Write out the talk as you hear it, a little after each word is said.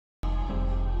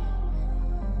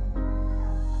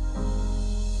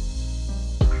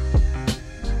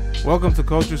Welcome to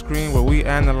Culture Screen, where we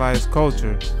analyze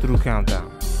culture through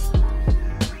countdown.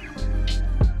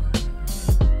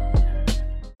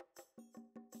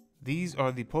 These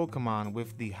are the Pokemon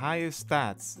with the highest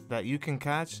stats that you can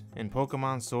catch in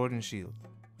Pokemon Sword and Shield.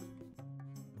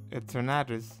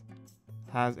 Eternatus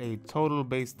has a total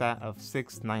base stat of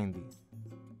 690.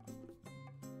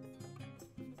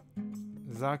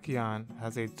 Zacian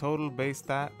has a total base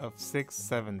stat of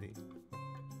 670.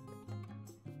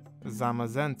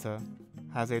 Zamazenta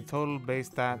has a total base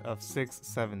stat of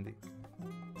 670.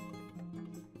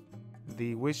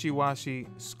 The Wishy-Washy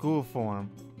School Form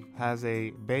has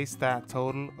a base stat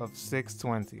total of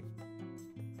 620.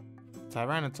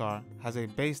 Tyranitar has a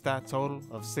base stat total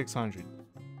of 600.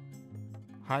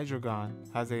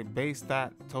 Hydreigon has a base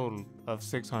stat total of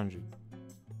 600.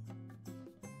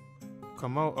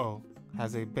 Komodo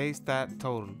has a base stat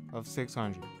total of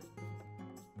 600.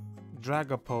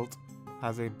 Dragapult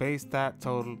has a base stat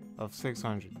total of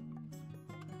 600.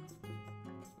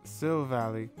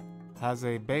 Silvally has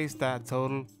a base stat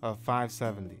total of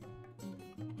 570.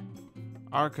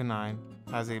 Arcanine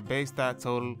has a base stat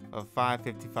total of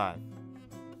 555.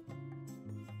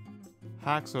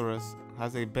 Haxorus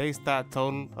has a base stat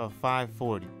total of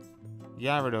 540.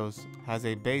 Gyarados has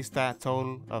a base stat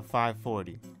total of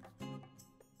 540.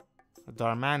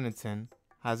 Darmanitan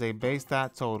has a base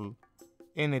stat total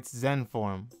in its Zen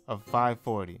form of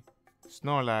 540.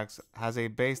 Snorlax has a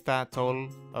base stat total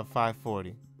of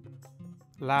 540.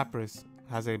 Lapras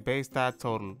has a base stat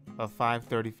total of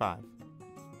 535.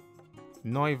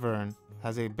 Noivern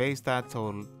has a base stat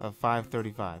total of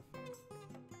 535.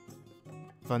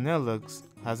 Vanillux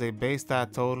has a base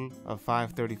stat total of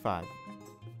 535.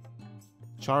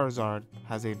 Charizard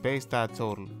has a base stat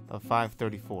total of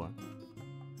 534.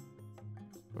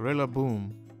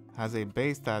 Rillaboom has a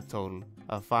base stat total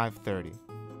of 530.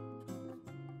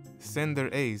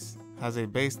 Cinderace has a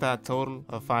base stat total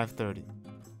of 530.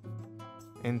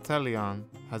 Inteleon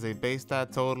has a base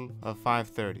stat total of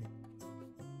 530.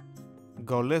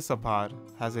 Golisopod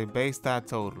has a base stat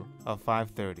total of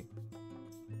 530.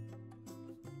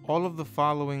 All of the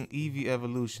following Eevee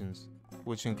evolutions,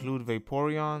 which include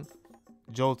Vaporeon,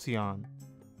 Jolteon,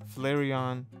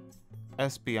 Flareon,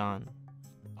 Espeon,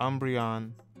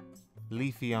 Umbreon,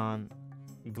 Leafeon,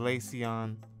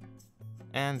 Glaceon,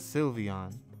 and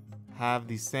Sylveon, have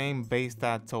the same base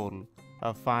stat total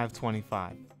of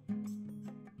 525.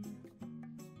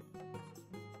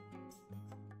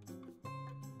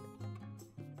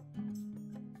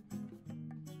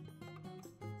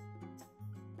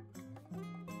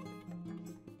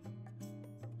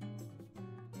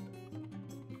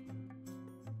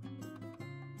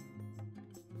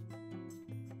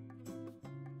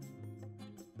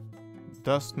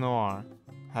 Dusknoir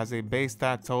has a base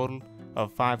stat total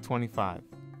of 525.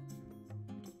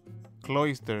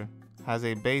 Cloyster has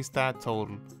a base stat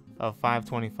total of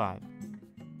 525.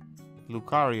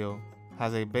 Lucario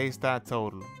has a base stat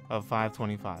total of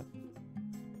 525.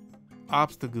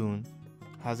 Obstagoon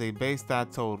has a base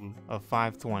stat total of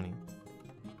 520.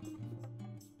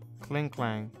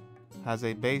 Klinklang has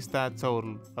a base stat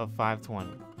total of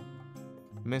 520.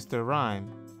 Mr. Rhyme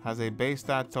has a base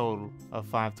stat total of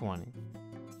 520.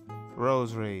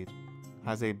 Roserade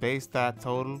has a base stat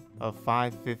total of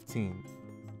 515.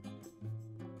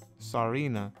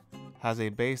 Sarina has a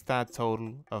base stat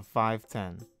total of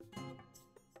 510.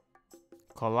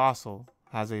 Colossal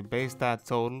has a base stat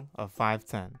total of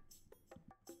 510.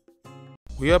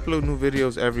 We upload new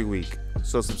videos every week,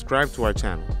 so subscribe to our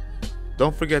channel.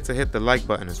 Don't forget to hit the like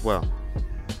button as well.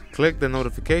 Click the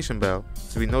notification bell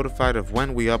to be notified of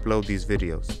when we upload these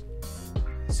videos.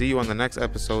 See you on the next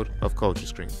episode of Culture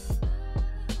Screen.